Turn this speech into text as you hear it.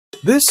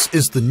This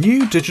is the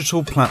new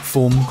digital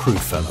platform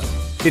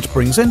CrewFellow. It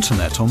brings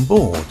internet on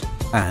board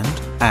and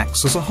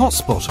acts as a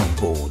hotspot on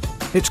board.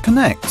 It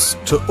connects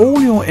to all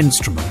your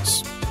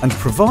instruments and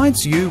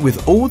provides you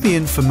with all the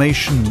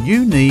information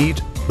you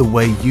need the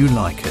way you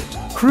like it.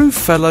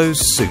 CrewFellow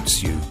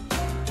suits you.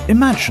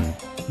 Imagine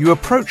you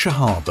approach a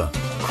harbour.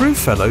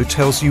 CrewFellow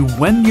tells you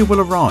when you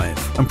will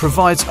arrive and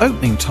provides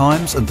opening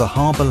times and the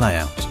harbour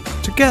layout,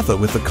 together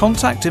with the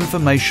contact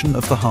information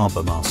of the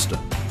harbour master.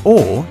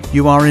 Or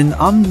you are in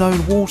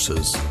unknown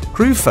waters.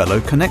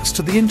 CrewFellow connects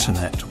to the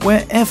internet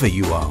wherever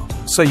you are,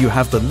 so you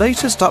have the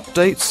latest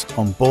updates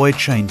on buoy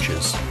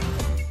changes.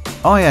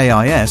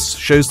 IAIS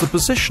shows the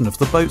position of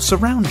the boats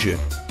around you,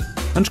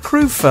 and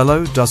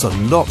CrewFellow does a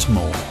lot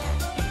more,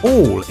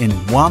 all in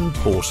one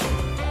portal.